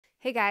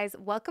Hey guys,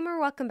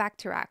 welcome back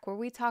to Rack, where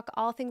we talk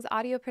all things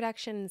audio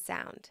production and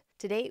sound.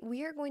 Today,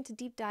 we are going to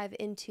deep dive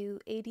into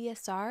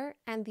ADSR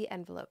and the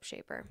envelope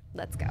shaper.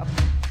 Let's go.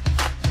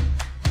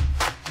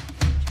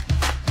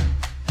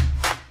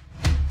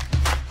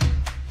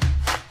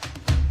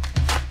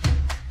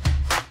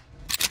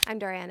 I'm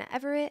Dariana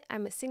Everett.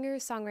 I'm a singer,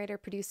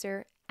 songwriter,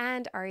 producer,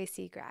 and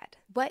RAC grad.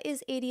 What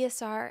is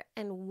ADSR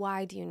and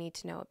why do you need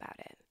to know about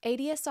it?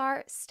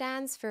 ADSR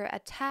stands for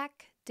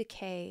Attack,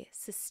 Decay,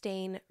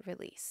 Sustain,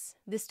 Release.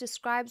 This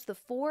describes the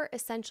four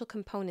essential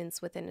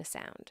components within a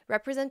sound,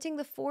 representing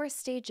the four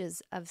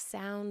stages of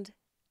sound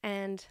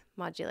and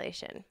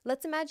modulation.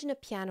 Let's imagine a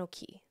piano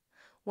key.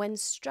 When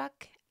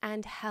struck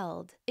and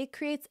held, it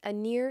creates a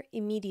near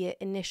immediate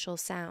initial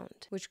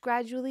sound, which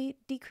gradually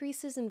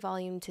decreases in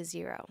volume to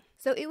zero.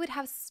 So it would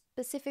have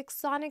specific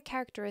sonic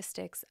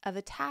characteristics of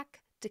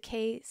attack,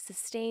 decay,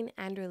 sustain,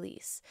 and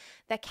release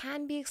that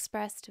can be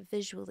expressed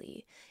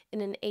visually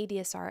in an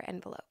ADSR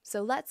envelope.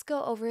 So let's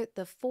go over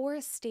the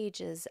four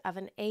stages of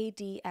an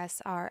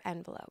ADSR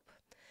envelope.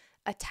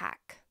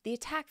 Attack. The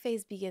attack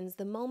phase begins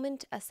the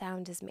moment a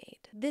sound is made.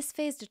 This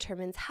phase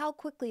determines how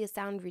quickly a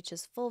sound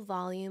reaches full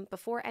volume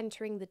before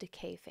entering the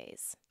decay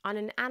phase. On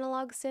an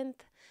analog synth,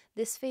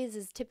 this phase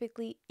is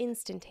typically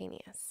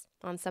instantaneous.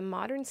 On some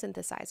modern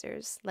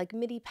synthesizers, like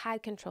MIDI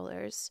pad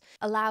controllers,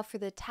 allow for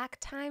the attack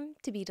time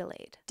to be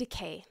delayed.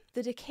 Decay.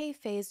 The decay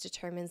phase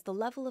determines the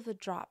level of a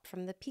drop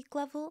from the peak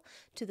level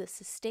to the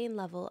sustain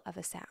level of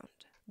a sound.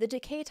 The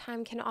decay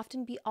time can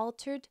often be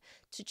altered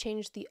to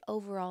change the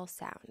overall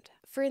sound.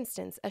 For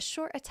instance, a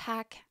short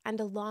attack and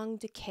a long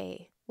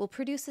decay will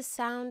produce a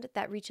sound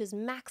that reaches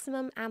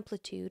maximum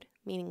amplitude,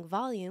 meaning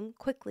volume,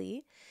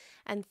 quickly,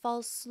 and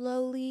falls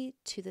slowly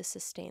to the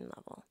sustain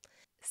level.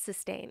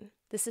 Sustain.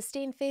 The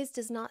sustain phase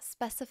does not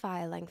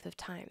specify a length of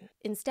time.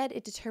 Instead,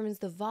 it determines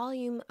the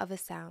volume of a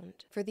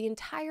sound for the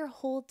entire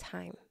hold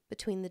time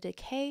between the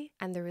decay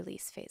and the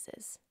release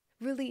phases.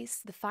 Release,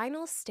 the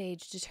final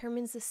stage,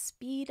 determines the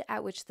speed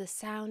at which the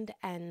sound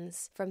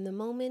ends from the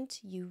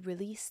moment you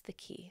release the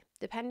key.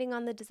 Depending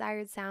on the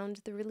desired sound,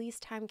 the release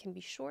time can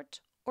be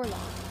short or long.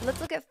 Let's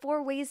look at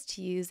 4 ways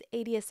to use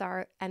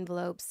ADSR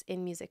envelopes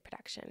in music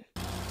production.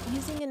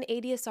 Using an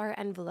ADSR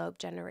envelope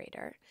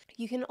generator,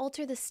 you can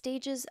alter the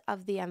stages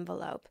of the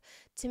envelope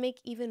to make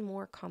even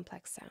more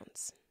complex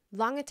sounds.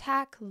 Long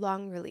attack,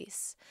 long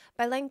release.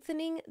 By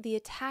lengthening the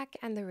attack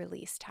and the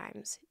release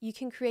times, you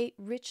can create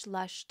rich,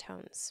 lush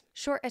tones.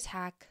 Short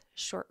attack,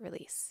 short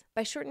release.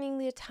 By shortening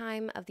the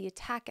time of the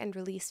attack and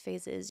release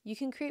phases, you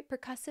can create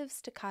percussive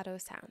staccato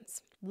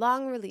sounds.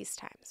 Long release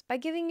times. By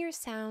giving your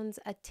sounds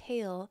a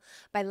tail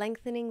by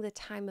lengthening the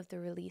time of the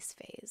release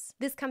phase.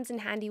 This comes in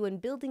handy when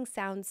building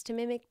sounds to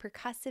mimic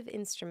percussive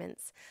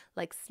instruments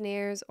like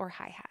snares or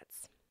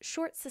hi-hats.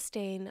 Short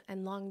sustain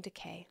and long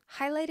decay,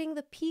 highlighting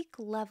the peak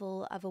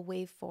level of a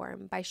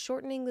waveform by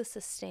shortening the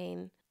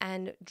sustain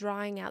and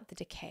drawing out the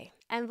decay.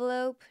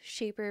 Envelope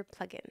shaper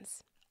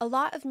plugins. A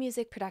lot of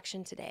music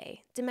production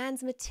today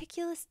demands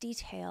meticulous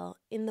detail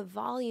in the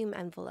volume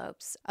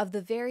envelopes of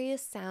the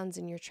various sounds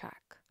in your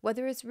track.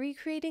 Whether it's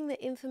recreating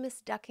the infamous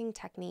ducking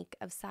technique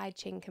of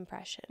sidechain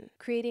compression,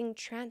 creating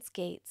trance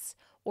gates,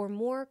 or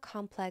more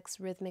complex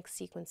rhythmic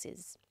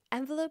sequences,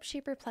 envelope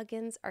shaper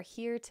plugins are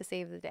here to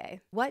save the day.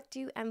 What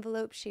do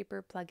envelope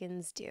shaper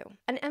plugins do?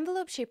 An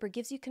envelope shaper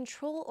gives you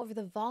control over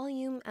the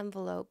volume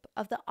envelope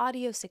of the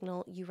audio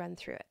signal you run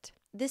through it.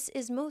 This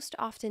is most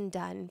often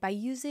done by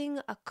using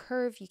a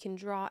curve you can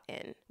draw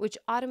in, which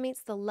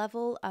automates the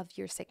level of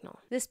your signal.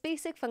 This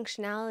basic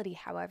functionality,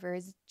 however,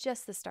 is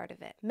just the start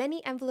of it.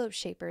 Many envelope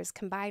shapers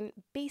combine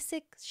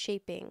basic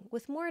shaping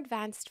with more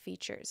advanced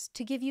features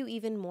to give you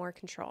even more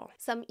control.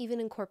 Some even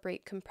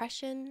incorporate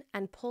compression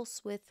and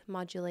pulse width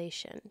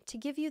modulation to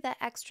give you that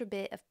extra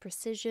bit of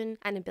precision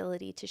and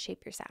ability to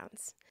shape your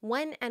sounds.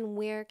 When and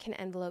where can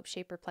envelope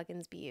shaper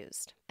plugins be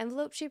used?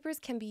 Envelope shapers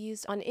can be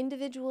used on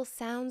individual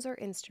sounds or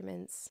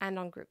instruments and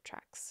on group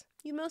tracks.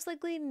 You most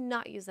likely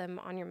not use them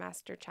on your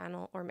master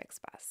channel or mix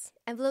bus.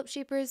 Envelope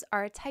shapers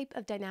are a type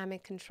of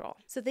dynamic control,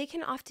 so they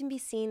can often be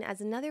seen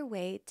as another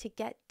way to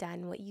get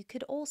done what you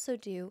could also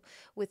do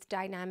with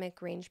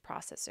dynamic range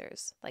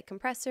processors, like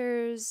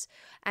compressors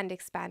and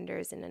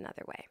expanders in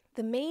another way.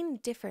 The main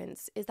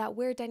difference is that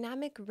where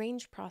dynamic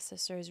range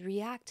processors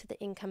react to the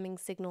incoming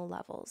signal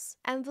levels,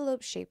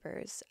 envelope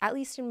shapers, at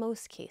least in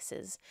most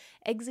cases,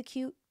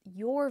 execute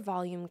your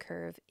volume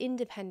curve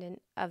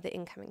independent of the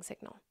incoming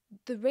signal.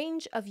 The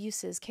range of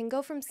uses can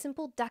go from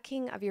simple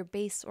ducking of your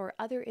bass or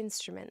other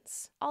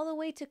instruments, all the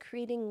way to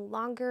creating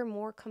longer,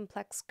 more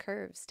complex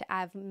curves to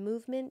add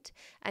movement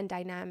and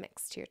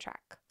dynamics to your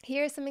track.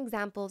 Here are some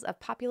examples of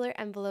popular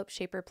envelope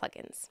shaper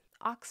plugins.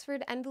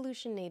 Oxford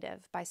Envolution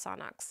Native by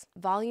Sonox,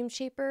 Volume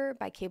Shaper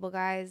by Cable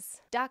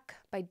Guys, Duck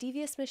by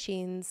Devious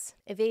Machines,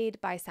 Evade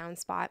by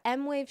Soundspot,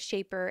 M-Wave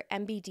Shaper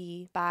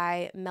MBD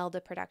by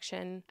Melda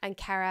Production, and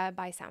Kara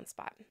by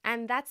Soundspot.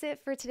 And that's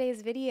it for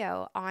today's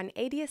video on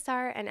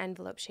ADSR and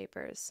envelope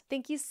shapers.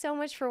 Thank you so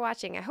much for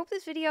watching. I hope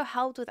this video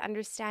helped with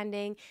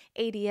understanding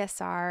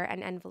ADSR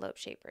and envelope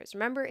shapers.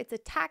 Remember, it's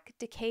attack,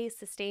 decay,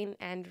 sustain,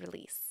 and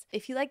release.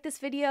 If you like this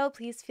video,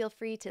 please feel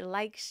free to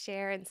like,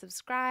 share, and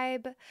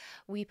subscribe.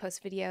 We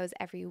post videos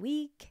every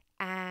week,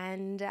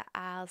 and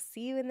I'll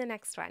see you in the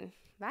next one.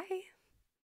 Bye.